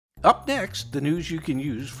Up next, the news you can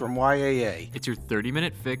use from YAA. It's your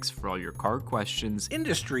 30-minute fix for all your car questions,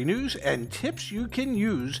 Industry news and tips you can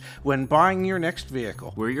use when buying your next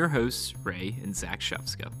vehicle. We're your hosts, Ray and Zach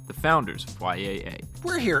Shefska, the founders of YAA.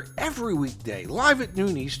 We're here every weekday, live at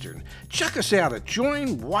noon Eastern. Check us out at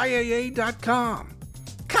joinyaa.com.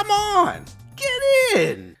 Come on, get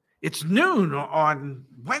in! It's noon on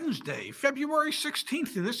Wednesday, February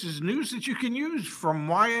 16th, and this is news that you can use from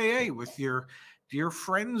YAA with your dear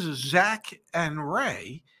friends Zach and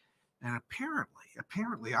Ray. And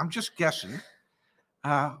apparently, I'm just guessing,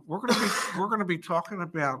 we're gonna be talking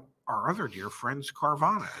about our other dear friends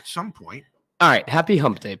Carvana at some point. All right, happy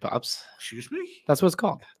hump day, Pops. Excuse me? That's what it's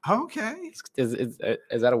called. Okay. Is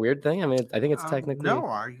that a weird thing? I mean, I think it's technically... No,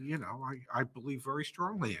 I believe very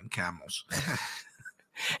strongly in camels.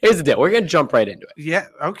 Here's the deal. We're going to jump right into it. Yeah,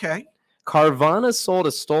 okay. Carvana sold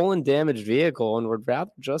a stolen, damaged vehicle and would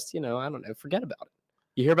rather just, forget about it.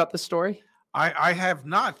 You hear about this story? I have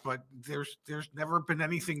not, but there's never been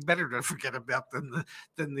anything better to forget about than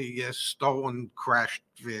the stolen, crashed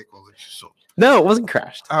vehicle that you sold. No, it wasn't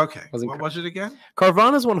crashed. Okay. What was it again?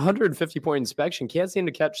 Carvana's 150-point inspection can't seem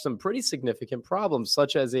to catch some pretty significant problems,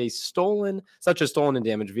 such as stolen and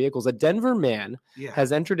damaged vehicles. A Denver man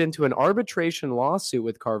has entered into an arbitration lawsuit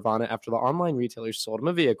with Carvana after the online retailer sold him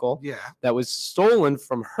a vehicle that was stolen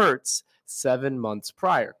from Hertz 7 months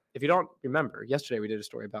prior. If you don't remember, yesterday we did a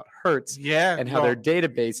story about Hertz and how their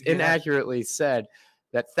database inaccurately said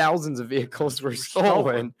that thousands of vehicles were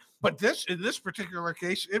stolen. But in this particular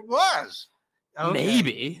case, it was.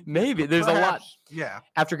 Okay. Maybe. There's a lot. Yeah.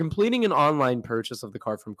 After completing an online purchase of the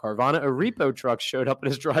car from Carvana, a repo truck showed up in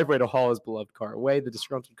his driveway to haul his beloved car away. The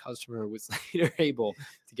disgruntled customer was later able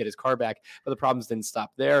to get his car back, but the problems didn't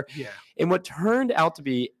stop there. Yeah. In what turned out to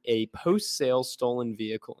be a post-sale stolen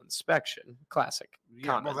vehicle inspection, classic.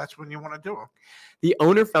 Yeah, well, that's when you want to do them. The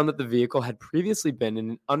owner found that the vehicle had previously been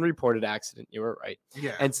in an unreported accident, you were right,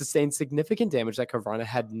 and sustained significant damage that Carvana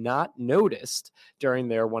had not noticed during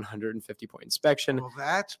their 150-point inspection. Well,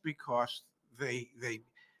 that's because they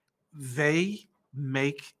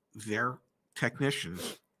make their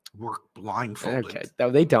technicians work blindfolded. Okay, no,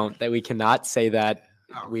 they don't. That we cannot say that.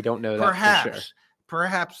 We don't know that for sure.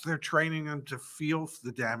 Perhaps they're training them to feel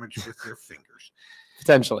the damage with their fingers.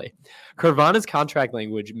 Potentially. Carvana's contract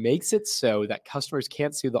language makes it so that customers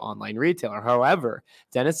can't sue the online retailer. However,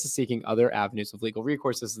 Dennis is seeking other avenues of legal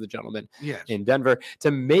recourse. This is the gentleman in Denver. To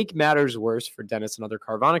make matters worse for Dennis and other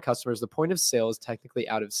Carvana customers, the point of sale is technically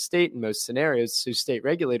out of state in most scenarios, so state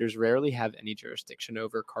regulators rarely have any jurisdiction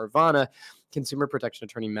over Carvana. Consumer protection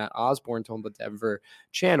attorney Matt Osborne told the Denver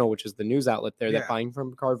Channel, which is the news outlet there, that buying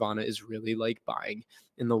from Carvana is really like buying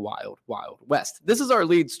in the wild, wild west. This is our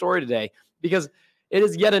lead story today because it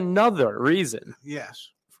is yet another reason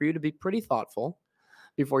for you to be pretty thoughtful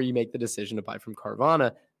before you make the decision to buy from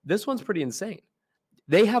Carvana. This one's pretty insane.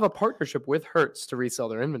 They have a partnership with Hertz to resell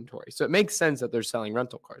their inventory. So it makes sense that they're selling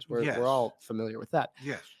rental cars. We're all familiar with that.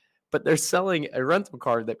 Yes. But they're selling a rental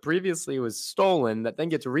car that previously was stolen that then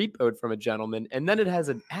gets repoed from a gentleman, and then it has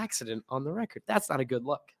an accident on the record. That's not a good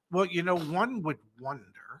look. Well, one would wonder,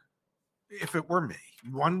 if it were me,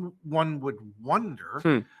 one would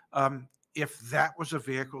wonder if that was a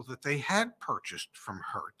vehicle that they had purchased from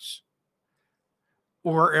Hertz,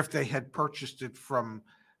 or if they had purchased it from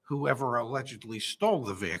whoever allegedly stole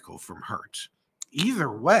the vehicle from Hertz. Either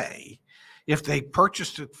way, if they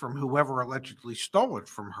purchased it from whoever allegedly stole it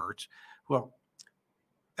from Hertz, well,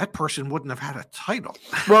 that person wouldn't have had a title.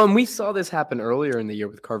 Well, and we saw this happen earlier in the year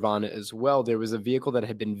with Carvana as well. There was a vehicle that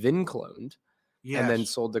had been VIN cloned and then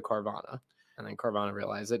sold to Carvana. And then Carvana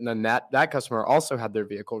realized it. And then that customer also had their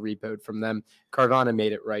vehicle repoed from them. Carvana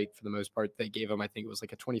made it right for the most part. They gave them, I think it was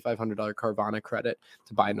like a $2,500 Carvana credit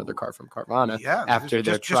to buy another car from Carvana after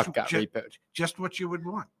their truck got repoed. Just what you would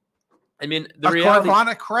want. I mean,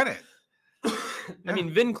 Carvana credit. I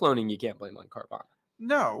mean, VIN cloning, you can't blame on Carvana.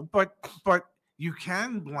 No, but you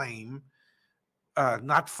can blame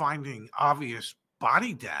not finding obvious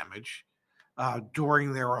body damage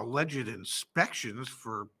during their alleged inspections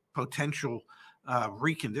for potential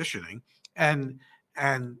reconditioning, and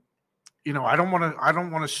I don't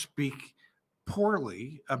want to speak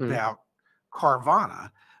poorly about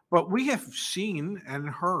Carvana, but we have seen and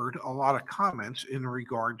heard a lot of comments in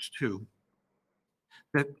regards to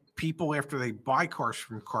that people, after they buy cars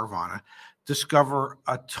from Carvana, discover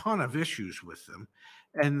a ton of issues with them,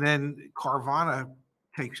 and then Carvana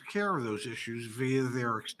takes care of those issues via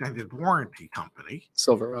their extended warranty company,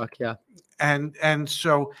 Silver Rock. And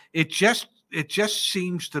so it just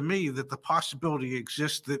seems to me that the possibility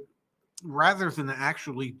exists that rather than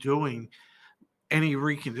actually doing any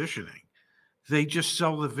reconditioning, they just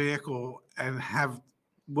sell the vehicle and have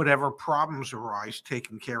whatever problems arise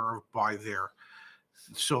taken care of by their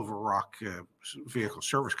Silver Rock vehicle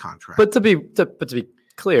service contract. But to be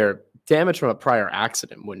clear, damage from a prior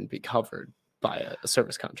accident wouldn't be covered by a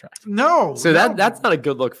service contract. No. So that's not a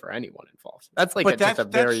good look for anyone involved. That's like just a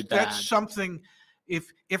very bad. That's something.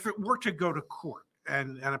 If it were to go to court,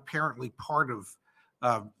 and apparently part of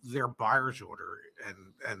their buyer's order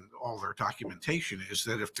and all their documentation is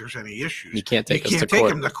that if there's any issues, you can't take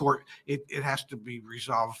them to court. It has to be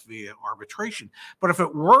resolved via arbitration. But if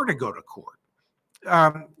it were to go to court,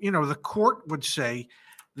 the court would say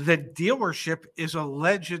the dealership is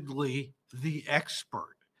allegedly the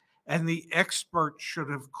expert, and the expert should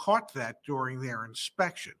have caught that during their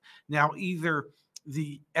inspection. Now, either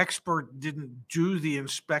the expert didn't do the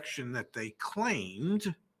inspection that they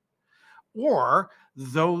claimed, or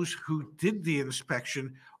those who did the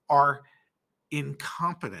inspection are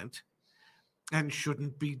incompetent and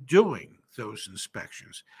shouldn't be doing those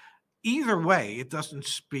inspections. Either way, it doesn't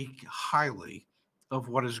speak highly of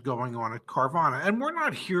what is going on at Carvana. And we're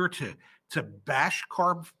not here to bash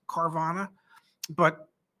Carvana, but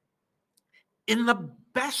in the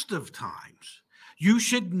best of times, you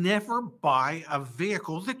should never buy a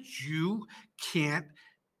vehicle that you can't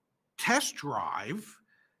test drive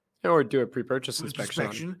or do a pre-purchase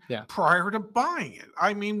inspection prior to buying it.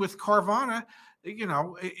 I mean, with Carvana,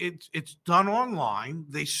 it's done online.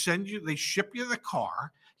 They ship you the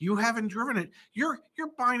car. You haven't driven it. You're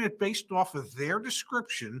buying it based off of their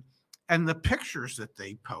description and the pictures that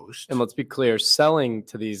they post. And let's be clear, selling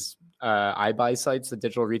to these iBuy sites, the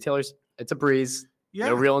digital retailers, it's a breeze. Yeah.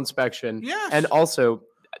 No real inspection. Yes. And also,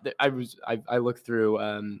 I looked through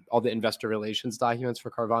all the investor relations documents for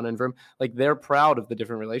Carvana and Vroom. Like, they're proud of the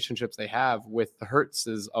different relationships they have with the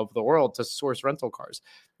Hertzes of the world to source rental cars.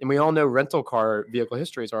 And we all know rental car vehicle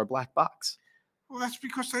histories are a black box. Well, that's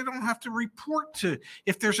because they don't have to report to,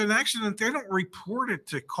 if there's an accident, they don't report it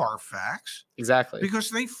to Carfax. Exactly. Because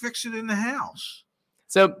they fix it in the house.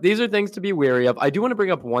 So these are things to be wary of. I do want to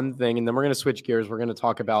bring up one thing, and then we're going to switch gears. We're going to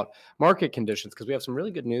talk about market conditions because we have some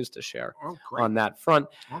really good news to share on that front.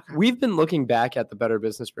 Okay. We've been looking back at the Better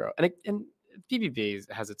Business Bureau, and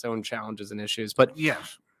BBB has its own challenges and issues, but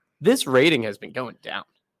yes, this rating has been going down,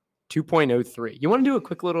 2.03. You want to do a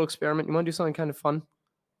quick little experiment? You want to do something kind of fun?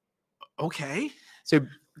 Okay. So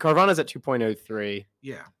Carvana's at 2.03.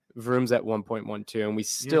 Yeah. Vroom's at 1.12, and we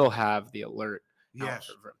still have the alert.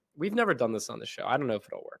 Yes. We've never done this on the show. I don't know if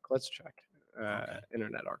it'll work. Let's check.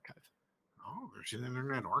 Internet Archive. Oh, there's an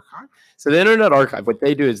Internet Archive? So the Internet Archive, what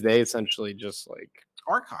they do is they essentially just like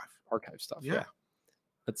archive stuff. Yeah.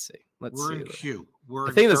 Let's see. We're in queue.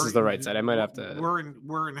 I think this is the right side. I might have to. We're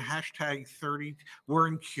in hashtag 30. We're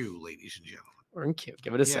in queue, ladies and gentlemen. We're in queue.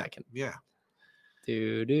 Give it a second. Yeah.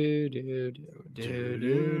 Do.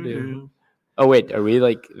 Oh, wait. Are we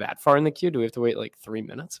like that far in the queue? Do we have to wait like 3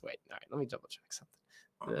 minutes? Wait. All right. Let me double check something.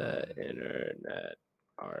 The Internet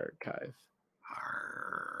Archive.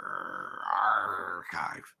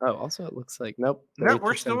 Archive. Oh, also it looks like nope. No,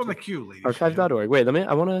 we're still in the queue, ladies. Archive.org. Wait,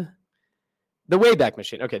 I want to. The Wayback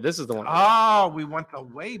Machine. Okay, this is the one. Oh, we want the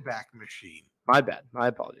Wayback Machine. My bad. My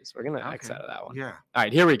apologies. We're gonna X out of that one. Yeah. All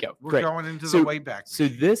right, here we go. We're going into the Wayback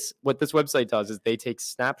Machine. So what this website does is they take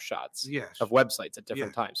snapshots of websites at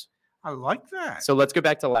different times. I like that. So let's go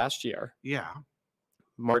back to last year. Yeah.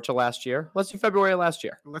 March of last year. Let's do February of last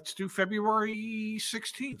year. Let's do February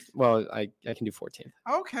 16th. Well, I can do 14th.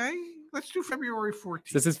 Okay. Let's do February 14th.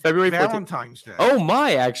 This is February 14th. Valentine's Day. Oh,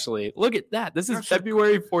 my, actually. Look at that. This is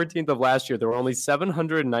February 14th of last year. There were only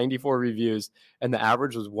 794 reviews, and the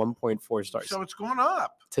average was 1.4 stars. So it's gone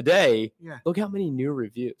up. Today, look how many new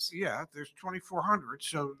reviews. Yeah, there's 2,400.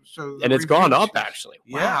 So and it's gone up, actually.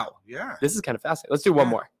 Wow. Yeah. This is kind of fascinating. Let's do one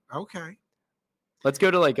more. Okay. Let's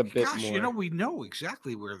go to like a bit more. We know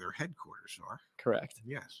exactly where their headquarters are. Correct.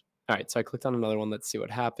 Yes. All right. So I clicked on another one. Let's see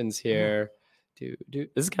what happens here. This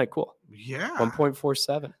is kind of cool. Yeah.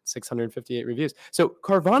 1.47, 658 reviews. So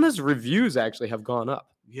Carvana's reviews actually have gone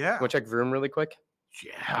up. Yeah. Want to check Vroom really quick?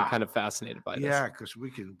 Yeah. I'm kind of fascinated by this. Yeah, because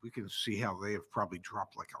we can see how they have probably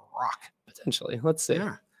dropped like a rock. Potentially. Let's see.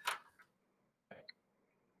 Yeah.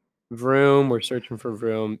 Vroom, we're searching for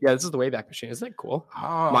Vroom. Yeah, this is the Wayback Machine. Isn't that cool?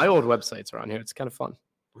 Oh. My old websites are on here. It's kind of fun.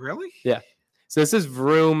 Really? Yeah. So this is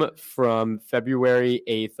Vroom from February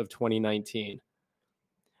 8th of 2019.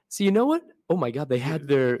 So you know what? Oh my God, they had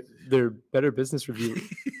their Better Business Review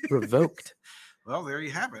revoked. Well, there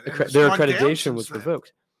you have it. Their accreditation was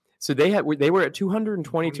revoked. So they were at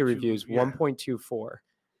 222 reviews, 1.24.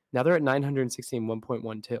 Now they're at 916,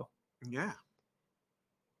 1.12. Yeah.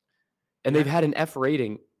 And they've had an F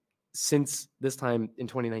rating since this time in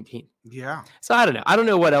 2019. Yeah. So I don't know. I don't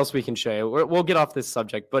know what else we can show you. We'll get off this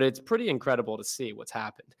subject, but it's pretty incredible to see what's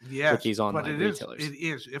happened with these online retailers. It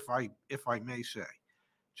is, if I may say,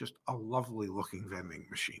 just a lovely looking vending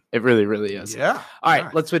machine. It really, really is. Yeah. All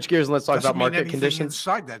right, let's switch gears and let's talk about market conditions.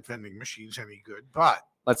 Inside that vending machine's any good, but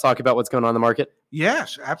let's talk about what's going on in the market.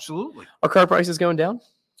 Yes, absolutely. Are car prices going down?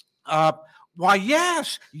 Why,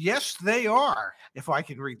 yes, they are. If I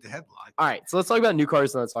can read the headline. All right, so let's talk about new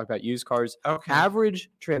cars and let's talk about used cars. Okay. Average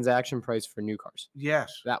transaction price for new cars.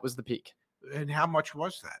 Yes. That was the peak. And how much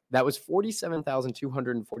was that? That was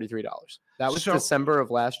 $47,243. That was December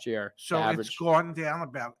of last year. So it's gone down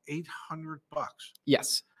about $800.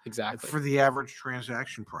 Yes, exactly. For the average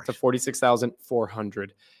transaction price. To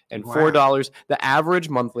 $46,404. The average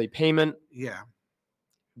monthly payment. Yeah.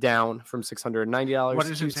 Down from $690 what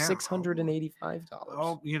is to it now? $685.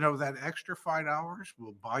 Oh, that extra $5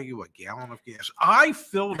 will buy you a gallon of gas. I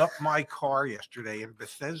filled up my car yesterday in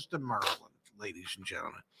Bethesda, Maryland, ladies and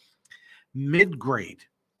gentlemen. Mid-grade,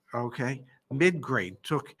 okay? Mid-grade.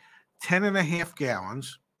 Took 10.5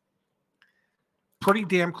 gallons. Pretty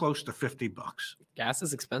damn close to $50. Gas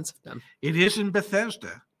is expensive, then. It is in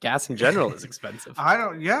Bethesda. Gas in general is expensive.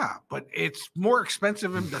 But it's more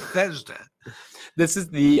expensive in Bethesda. This is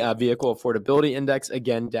the vehicle affordability index,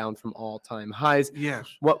 again, down from all-time highs. Yes.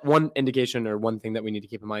 What one indication or one thing that we need to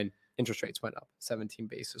keep in mind, interest rates went up 17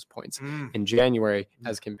 basis points in January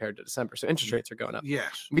as compared to December. So interest rates are going up.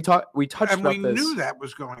 Yes. We touched and about we this. knew that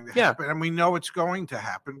was going to happen. And we know it's going to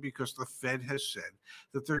happen because the Fed has said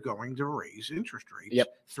that they're going to raise interest rates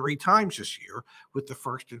 3 times this year, with the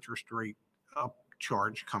first interest rate up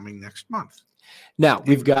charge coming next month. Now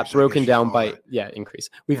we've got broken down by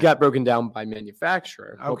increase. We've got broken down by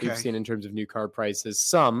manufacturer. What we've seen in terms of new car prices.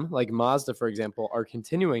 Some, like Mazda, for example, are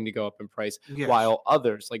continuing to go up in price, while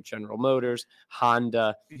others, like General Motors,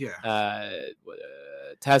 Honda,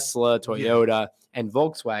 Tesla, Toyota, and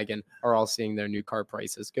Volkswagen, are all seeing their new car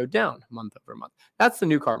prices go down month over month. That's the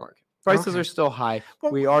new car market. Prices are still high.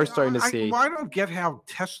 Well, we are starting to see. I don't get how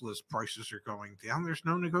Tesla's prices are going down. There's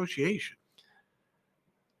no negotiation.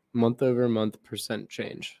 Month over month percent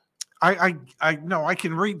change. I know I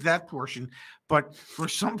can read that portion, but for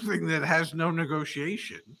something that has no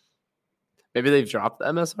negotiation, maybe they've dropped the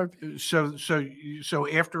MSRP. So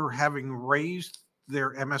after having raised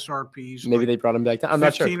their MSRPs, maybe they brought them back down. I'm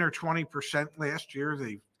not sure. 15 or 20% last year.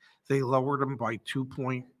 They lowered them by 2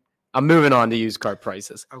 point. I'm moving on to used car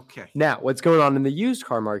prices. Okay. Now, what's going on in the used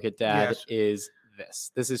car market, Dad, is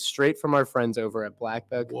this. This is straight from our friends over at Black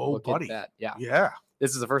Book. Whoa, Look buddy. at that. Yeah. Yeah.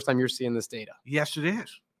 This is the first time you're seeing this data. Yes, it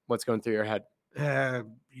is. What's going through your head?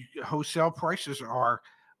 Wholesale prices are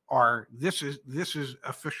this is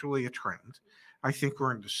officially a trend. I think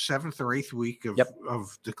we're in the 7th or 8th week of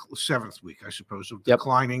the 7th week, I suppose, of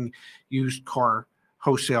declining used car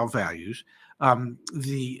wholesale values.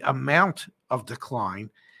 The amount of decline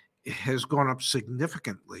has gone up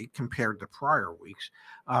significantly compared to prior weeks,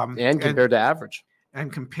 and compared to average. And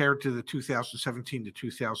compared to the 2017 to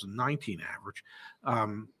 2019 average,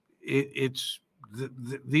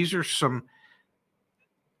 these are some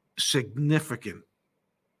significant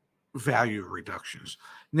value reductions.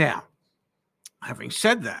 Now, having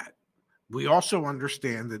said that, we also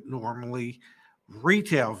understand that normally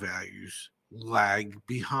retail values lag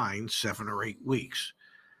behind 7 or 8 weeks.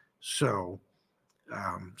 So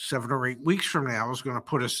 7 or 8 weeks from now is going to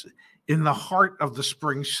put us in the heart of the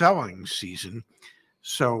spring selling season.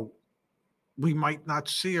 So we might not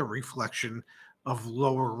see a reflection of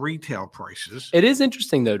lower retail prices. It is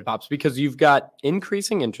interesting, though, Pops, because you've got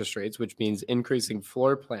increasing interest rates, which means increasing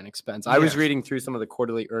floor plan expense. I was reading through some of the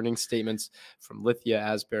quarterly earnings statements from Lithia,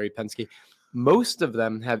 Asbury, Penske. Most of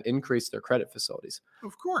them have increased their credit facilities.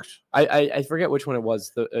 Of course. I forget which one it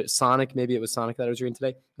was. The Sonic, maybe it was Sonic that I was reading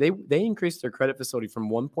today. They increased their credit facility from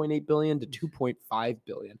 $1.8 billion to $2.5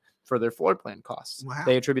 billion for their floor plan costs. Wow.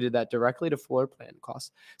 They attributed that directly to floor plan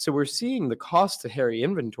costs. So we're seeing the cost to carry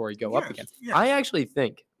inventory go up again. Yes. I actually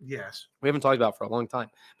think, we haven't talked about it for a long time,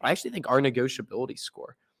 but I actually think our negotiability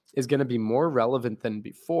score is going to be more relevant than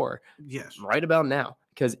before. Yes. Right about now,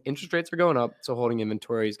 because interest rates are going up, so holding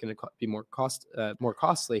inventory is going to be more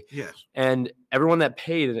costly. Yes. And everyone that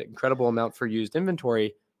paid an incredible amount for used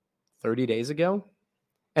inventory 30 days ago,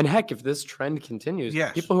 and heck, if this trend continues,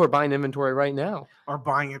 people who are buying inventory right now are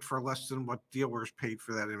buying it for less than what dealers paid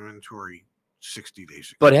for that inventory 60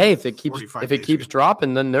 days ago. But hey, if it keeps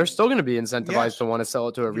dropping, then they're still going to be incentivized to want to sell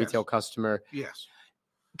it to a retail customer. Yes.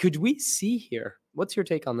 Could we see here? What's your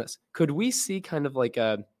take on this? Could we see kind of like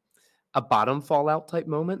a bottom fallout type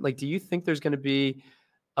moment? Like, do you think there's going to be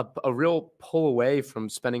a real pull away from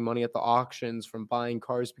spending money at the auctions, from buying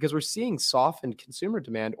cars, because we're seeing softened consumer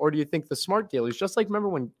demand? Or do you think the smart dealers, just like remember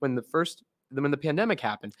when the pandemic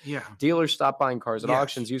happened, dealers stopped buying cars at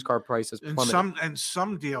auctions, used car prices plummeted. And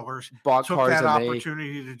some dealers bought took cars that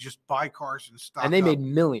opportunity to just buy cars and stock and they up. made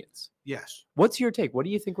millions. Yes. What's your take? What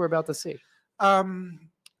do you think we're about to see?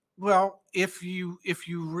 Well, if you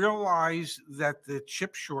realize that the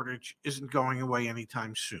chip shortage isn't going away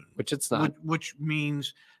anytime soon, which it's not, which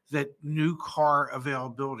means that new car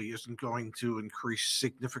availability isn't going to increase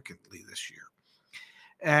significantly this year,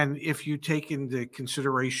 and if you take into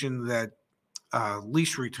consideration that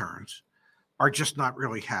lease returns are just not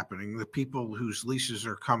really happening, the people whose leases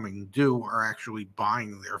are coming due are actually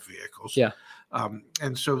buying their vehicles,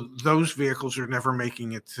 and so those vehicles are never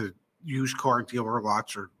making it to used car dealer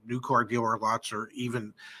lots or new car dealer lots or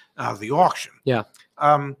even the auction.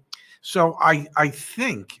 So I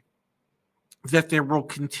think that there will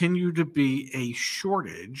continue to be a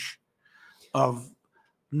shortage of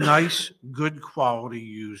nice, good quality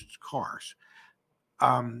used cars.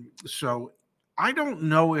 So I don't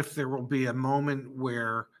know if there will be a moment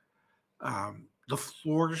where the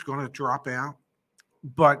floor is going to drop out,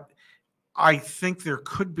 but I think there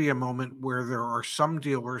could be a moment where there are some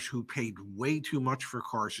dealers who paid way too much for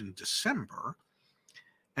cars in December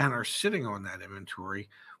and are sitting on that inventory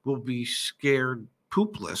will be scared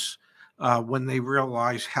poopless when they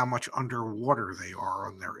realize how much underwater they are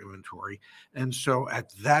on their inventory. And so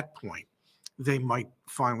at that point, they might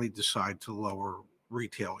finally decide to lower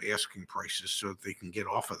retail asking prices so that they can get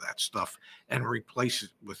off of that stuff and replace it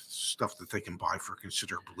with stuff that they can buy for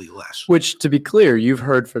considerably less. Which, to be clear, you've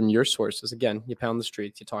heard from your sources. Again, you pound the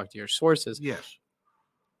streets, you talk to your sources. Yes.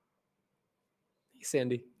 Hey,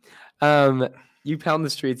 Sandy. You pound the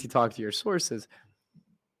streets, you talk to your sources.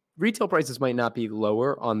 Retail prices might not be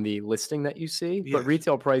lower on the listing that you see, but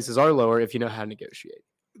retail prices are lower if you know how to negotiate.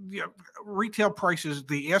 Yeah, retail prices,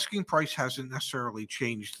 the asking price hasn't necessarily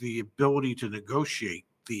changed. The ability to negotiate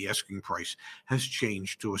the asking price has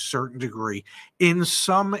changed to a certain degree in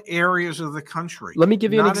some areas of the country. Let me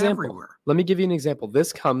give you an example. Everywhere. Let me give you an example.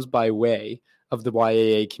 This comes by way of the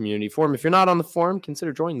YAA community forum. If you're not on the forum,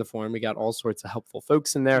 consider joining the forum. We got all sorts of helpful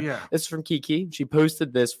folks in there. This is from Kiki. She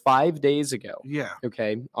posted this 5 days ago.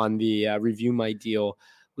 Okay, on the Review My Deal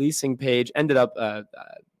leasing page. Ended up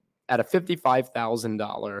at a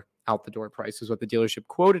 $55,000 out the door price is what the dealership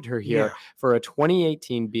quoted her here for a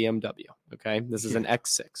 2018 BMW. Okay. This is an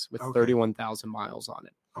X6 with 31,000 miles on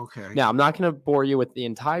it. Okay. Now, I'm not going to bore you with the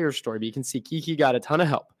entire story, but you can see Kiki got a ton of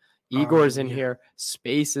help. Igor's in here.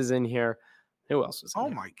 Space is in here. Who else is in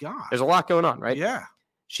here? My God. There's a lot going on, right? Yeah.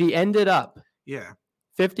 She ended up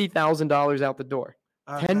 $50,000 out the door.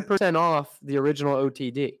 10% off the original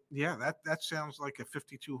OTD. Yeah, that sounds like a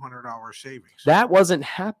 $5,200 savings. That wasn't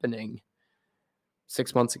happening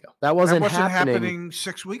 6 months ago. That wasn't happening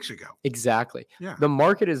 6 weeks ago. Exactly. Yeah. The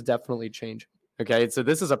market is definitely changing. Okay. So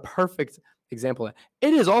this is a perfect example.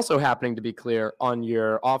 It is also happening, to be clear, on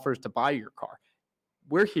your offers to buy your car.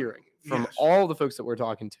 We're hearing from all the folks that we're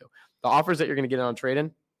talking to, the offers that you're going to get on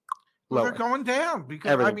trade-in, they're going down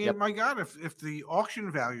because my God, if the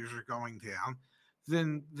auction values are going down,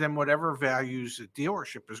 then whatever values a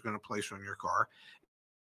dealership is going to place on your car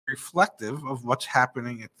reflective of what's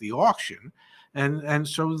happening at the auction, and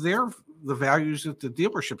so the values that the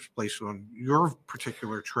dealerships place on your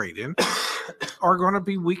particular trade-in are going to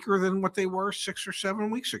be weaker than what they were 6 or 7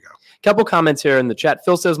 weeks ago. Couple comments here in the chat.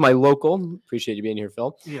 Phil says, appreciate you being here,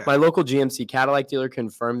 Phil. Yeah. My local GMC Cadillac dealer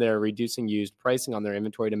confirmed they're reducing used pricing on their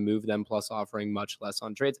inventory to move them, plus offering much less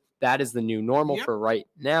on trades. That is the new normal for right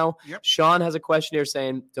now. Sean has a question here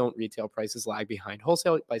saying, don't retail prices lag behind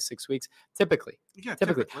wholesale by 6 weeks? Typically.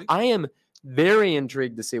 I am very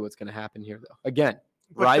intrigued to see what's going to happen here, though. Again,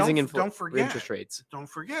 but rising interest rates. Don't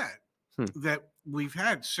forget that we've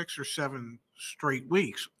had 6 or 7 straight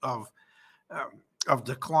weeks of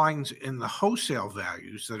declines in the wholesale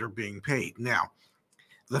values that are being paid. Now,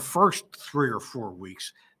 the first 3 or 4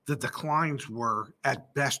 weeks, the declines were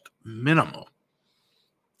at best minimal.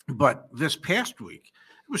 But this past week,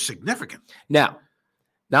 it was significant. Now,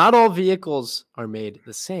 not all vehicles are made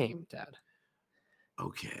the same, Dad.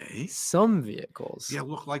 Okay. Some vehicles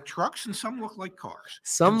look like trucks and some look like cars.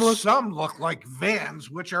 Some look like vans,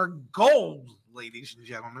 which are gold, ladies and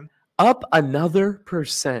gentlemen. Up another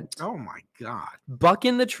 %. Oh my God.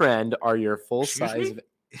 Bucking the trend are your full size.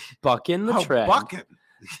 Bucking the trend.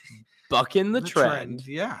 Bucking the trend.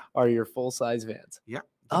 Are your full size vans. Yeah.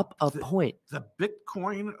 Up a point. The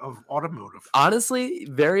Bitcoin of automotive. Honestly,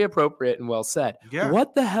 very appropriate and well said. Yeah.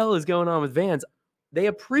 What the hell is going on with vans? They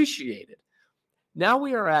appreciated. Now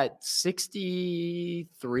we are at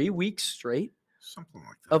 63 weeks straight something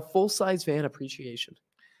like that, of full-size van appreciation.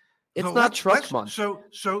 It's so not truck month. So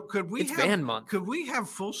could we it's have van month. Could we have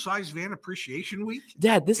full-size van appreciation week?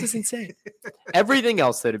 Dad, this is insane. Everything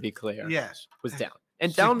else, though, to be clear, yes, was down.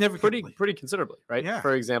 And down pretty considerably, right? Yeah.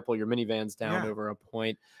 For example, your minivans down over a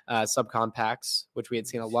point. Subcompacts, which we had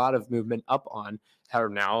seen a lot of movement up on, are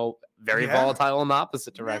now very volatile in the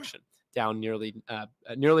opposite direction. Down nearly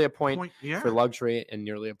a point for luxury and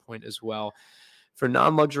nearly a point as well for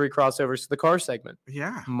non-luxury crossovers to the car segment.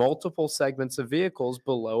 Yeah. Multiple segments of vehicles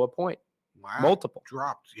below a point. Wow. Multiple.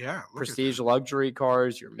 Dropped. Yeah. Prestige luxury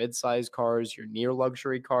cars, your mid-size cars, your near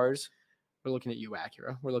luxury cars. We're looking at you,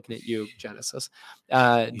 Acura. We're looking at you, Genesis.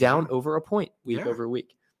 Down over a point week over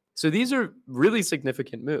week. So these are really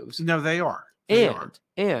significant moves. No, they are.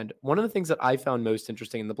 And one of the things that I found most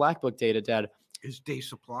interesting in the Black Book data, Dad, is day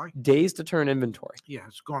supply. Days to turn inventory. Yeah,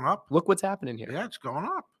 it's going up. Look what's happening here. Yeah, it's going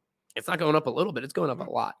up. It's not going up a little bit. It's going up a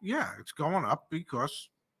lot. Yeah, it's going up because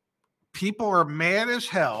people are mad as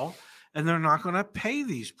hell and they're not going to pay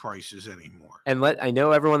these prices anymore. And I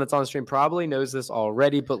know everyone that's on the stream probably knows this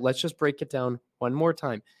already, but let's just break it down one more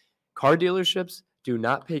time. Car dealerships do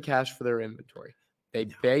not pay cash for their inventory. They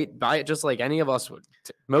buy it just like any of us would.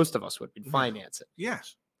 Most of us would. We'd finance it.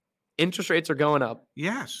 Yes. Interest rates are going up.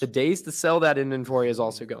 Yes. The days to sell that inventory is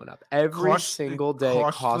also going up. Every single day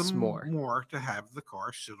it costs more. More to have the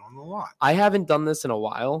car sit on the lot. I haven't done this in a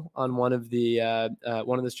while on one of the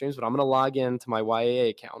streams, but I'm going to log into my YAA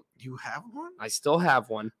account. You have one? I still have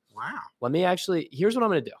one. Wow. Let me here's what I'm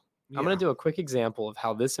going to do. I'm going to do a quick example of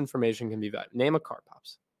how this information can be valued. Name a car,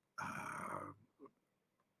 Pops.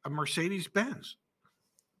 A Mercedes-Benz.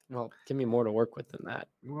 Well, give me more to work with than that.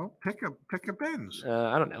 Well, pick a Benz.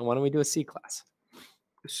 I don't know. Why don't we do a C class?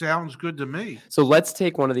 Sounds good to me. So let's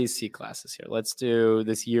take one of these C classes here. Let's do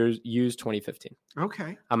this year's used 2015.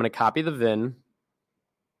 Okay. I'm going to copy the VIN. And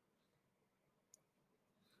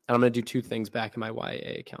I'm going to do two things back in my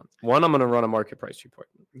YA account. One, I'm going to run a market price report.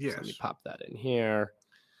 Yes. So let me pop that in here.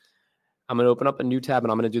 I'm going to open up a new tab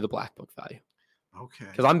and I'm going to do the Black Book value. Okay.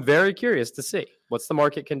 Because I'm very curious to see what's the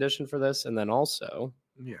market condition for this. And then also,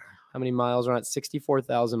 how many miles are on it?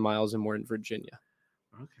 64,000 miles and we're in Virginia.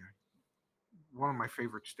 Okay. One of my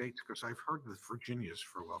favorite states because I've heard that Virginia's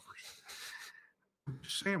for lovers. I'm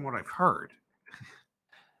just saying what I've heard.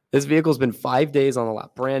 This vehicle's been 5 days on the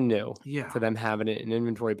lot, brand new. Yeah. To them having it in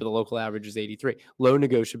inventory, but the local average is 83. Low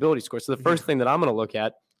negotiability score. So the first thing that I'm going to look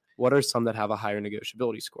at, what are some that have a higher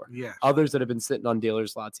negotiability score? Yeah. Others that have been sitting on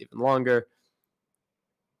dealers' lots even longer.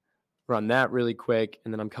 Run that really quick,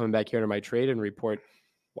 and then I'm coming back here to my trade and report.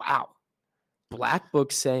 Wow. Black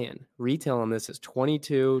Book saying retail on this is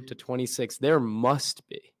 22 to 26. There must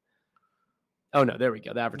be. Oh, no, there we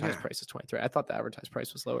go. The advertised price is 23. I thought the advertised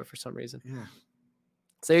price was lower for some reason. Yeah.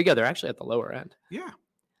 So there you go. They're actually at the lower end. Yeah.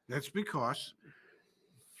 That's because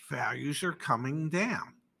values are coming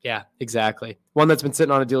down. Yeah, exactly. One that's been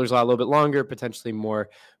sitting on a dealer's lot a little bit longer, potentially more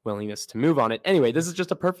willingness to move on it. Anyway, this is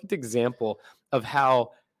just a perfect example of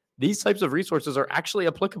how these types of resources are actually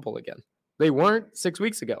applicable again. They weren't 6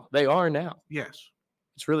 weeks ago. They are now. Yes.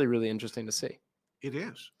 It's really, really interesting to see. It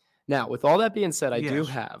is. Now, with all that being said, I do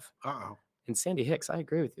have. And Sandy Hicks, I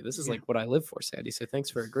agree with you. This is like what I live for, Sandy. So thanks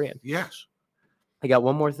for agreeing. Yes. I got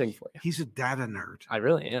one more thing for you. He's a data nerd. I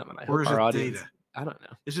really am. And I hope our audience. Data? I don't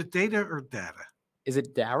know. Is it data or data? Is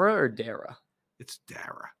it Dara or Dara? It's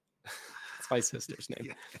Dara. It's my sister's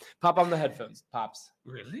name. Pop on the headphones, Pops.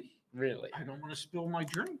 Really? Really? I don't want to spill my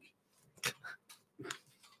drink.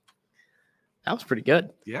 That was pretty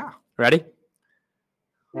good. Yeah. Ready?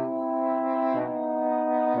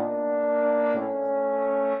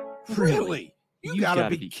 Really? You gotta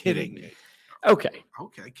be kidding me. Okay.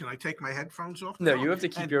 Okay. Can I take my headphones off? No, you have to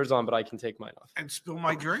keep yours on, but I can take mine off. And spill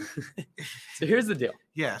my drink? So here's the deal.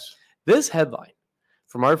 Yes. This headline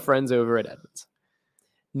from our friends over at Edmunds.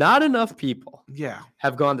 Not enough people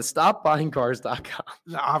have gone to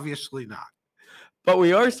stopbuyingcars.com. Obviously not. But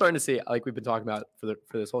we are starting to see, like we've been talking about for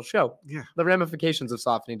this whole show, the ramifications of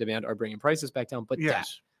softening demand are bringing prices back down. But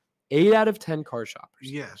 8 out of 10 car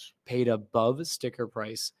shoppers paid above sticker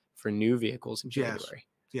price for new vehicles in January.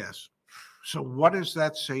 Yes. So what does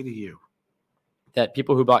that say to you? That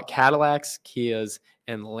people who bought Cadillacs, Kias,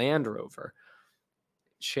 and Land Rover,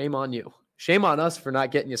 shame on you. Shame on us for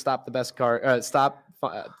not getting you stop the best car. Stop.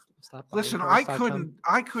 Listen, I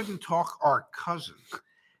couldn't talk our cousin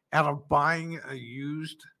out of buying a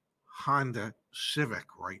used Honda Civic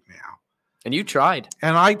right now. And you tried.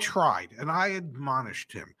 And I tried, and I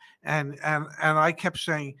admonished him. And I kept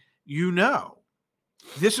saying,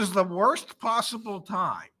 this is the worst possible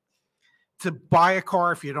time to buy a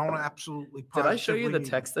car if you don't absolutely Did I show you the need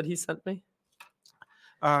it. text that he sent me?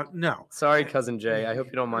 No. Sorry, cousin Jay. I hope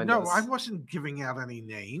you don't mind. No, us. I wasn't giving out any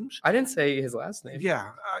names. I didn't say his last name.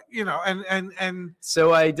 Yeah, and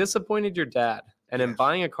so I disappointed your dad, and in Yes.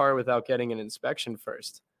 buying a car without getting an inspection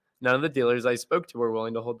first. None of the dealers I spoke to were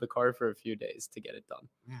willing to hold the car for a few days to get it done.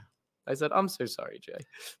 Yeah. I said, "I'm so sorry, Jay."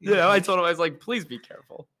 Yeah, I told him, I was like, "Please be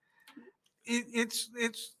careful." What's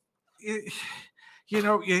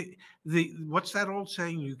that old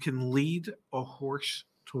saying? You can lead a horse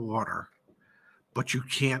to water, but you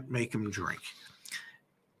can't make him drink.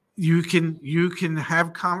 You can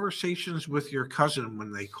have conversations with your cousin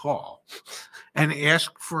when they call and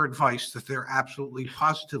ask for advice that they're absolutely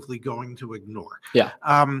positively going to ignore. Yeah.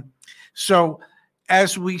 So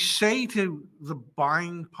as we say to the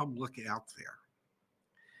buying public out there,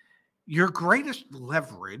 your greatest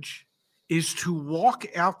leverage is to walk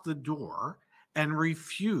out the door and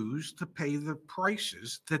refuse to pay the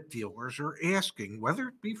prices that dealers are asking, whether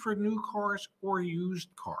it be for new cars or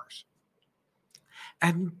used cars.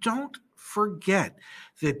 And don't forget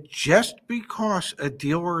that just because a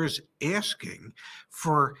dealer is asking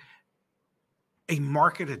for a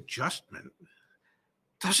market adjustment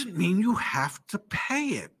doesn't mean you have to pay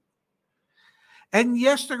it. And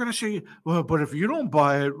yes, they're going to say, well, but if you don't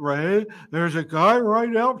buy it, Ray, there's a guy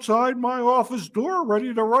right outside my office door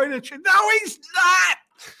ready to write a check. No, he's not.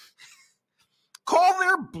 Call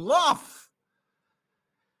their bluff.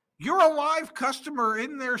 You're a live customer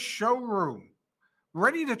in their showroom,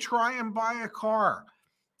 ready to try and buy a car.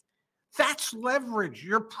 That's leverage.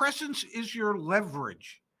 Your presence is your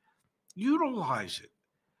leverage. Utilize it.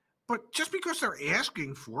 But just because they're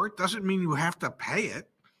asking for it doesn't mean you have to pay it.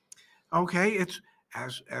 Okay, it's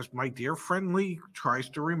as my dear friend Lee tries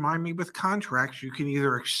to remind me with contracts, you can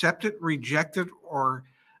either accept it, reject it, or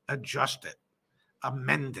adjust it,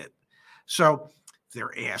 amend it. So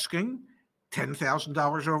they're asking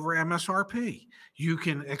 $10,000 over MSRP. You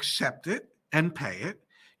can accept it and pay it.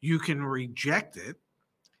 You can reject it,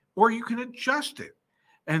 or you can adjust it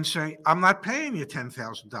and say, I'm not paying you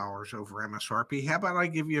 $10,000 over MSRP. How about I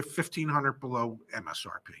give you $1,500 below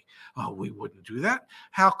MSRP? Oh, we wouldn't do that.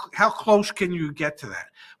 How close can you get to that?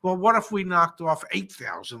 Well, what if we knocked off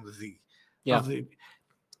 $8,000 of the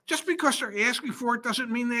just because they're asking for it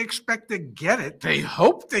doesn't mean they expect to get it. They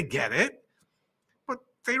hope to get it, but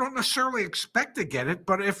they don't necessarily expect to get it.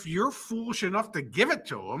 But if you're foolish enough to give it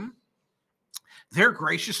to them, they're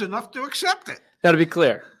gracious enough to accept it. Now, to be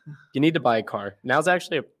clear, you need to buy a car. Now's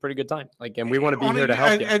actually a pretty good time. And we want to be here to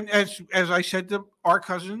help you. And as I said to our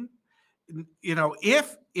cousin,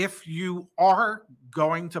 if you are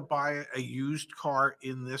going to buy a used car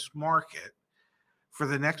in this market for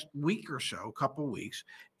the next week or so, a couple weeks,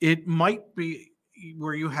 it might be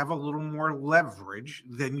where you have a little more leverage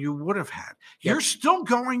than you would have had. Yep. You're still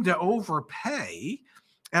going to overpay,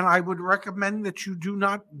 and I would recommend that you do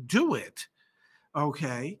not do it.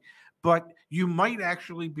 Okay. But you might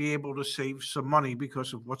actually be able to save some money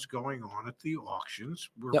because of what's going on at the auctions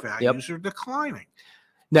where values are declining.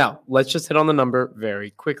 Now, let's just hit on the number very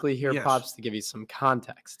quickly here, Yes. Pops, to give you some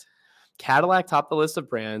context. Cadillac topped the list of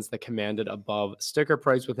brands that commanded above sticker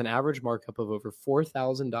price with an average markup of over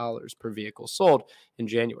 $4,000 per vehicle sold in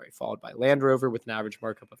January, followed by Land Rover with an average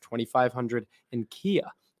markup of $2,500 and Kia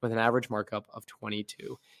with an average markup of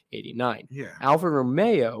 $2,289. Yeah. Alfa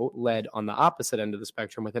Romeo led on the opposite end of the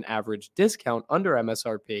spectrum with an average discount under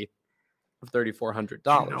MSRP of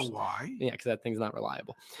 $3,400. You know why? Yeah, because that thing's not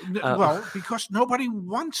reliable. Well, because nobody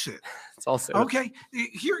wants it. It's also okay.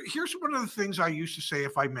 Here's one of the things I used to say,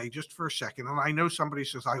 if I may, just for a second. And I know somebody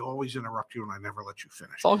says I always interrupt you and I never let you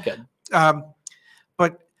finish. It's all good.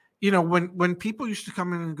 But when people used to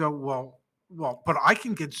come in and go, well, but I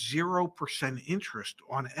can get 0% interest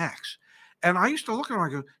on X. And I used to look at them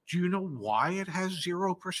and I go, do you know why it has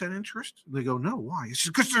 0% interest? And they go, no, why? It's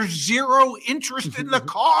because there's zero interest in the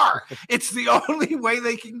car. It's the only way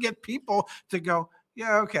they can get people to go,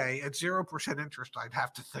 yeah, okay, at 0% interest, I'd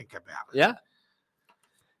have to think about it. Yeah.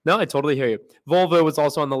 No, I totally hear you. Volvo was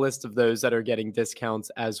also on the list of those that are getting discounts,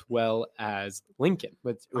 as well as Lincoln,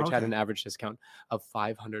 which had an average discount of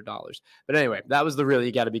 $500. But anyway, that was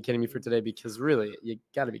you got to be kidding me for today, because really, you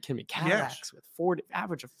got to be kidding me. Cadillacs with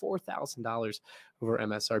average of $4,000 over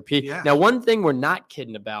MSRP. Yes. Now, one thing we're not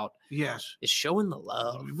kidding about showing the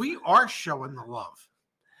love. We are showing the love.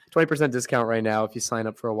 20% discount right now if you sign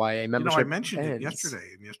up for a YA membership. I mentioned it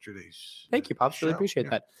yesterday in yesterday's. Thank you, Pops. Really appreciate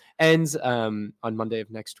that. Ends on Monday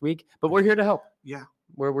of next week, but we're here to help. Yeah,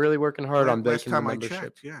 we're really working hard on Last making the time I membership,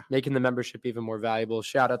 checked, yeah. making the membership even more valuable.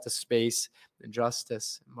 Shout out to Space and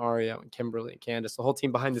Justice, and Mario and Kimberly and Candace, the whole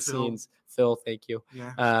team behind the scenes. Phil, thank you.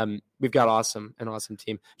 Yeah. We've got an awesome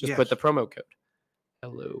team. Just put the promo code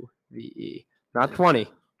LOVE, not 20,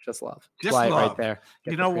 just love. Just love. Right there.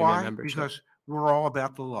 You know why? Because we're all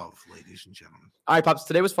about the love, ladies and gentlemen. All right, Pops.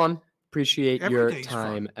 Today was fun. Appreciate your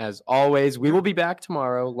time as always. We will be back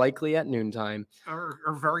tomorrow, likely at noontime. Or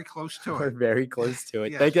very close to it. Or very close to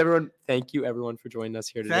it. Yes. Thank you, everyone, for joining us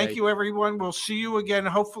here today. Thank you, everyone. We'll see you again,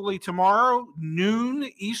 hopefully tomorrow, noon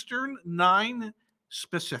Eastern, 9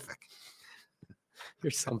 Pacific.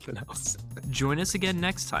 You're something else. Join us again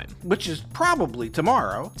next time, which is probably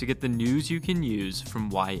tomorrow, to get the news you can use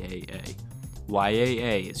from YAA.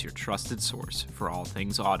 YAA is your trusted source for all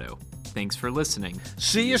things auto. Thanks for listening.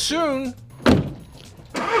 See you soon.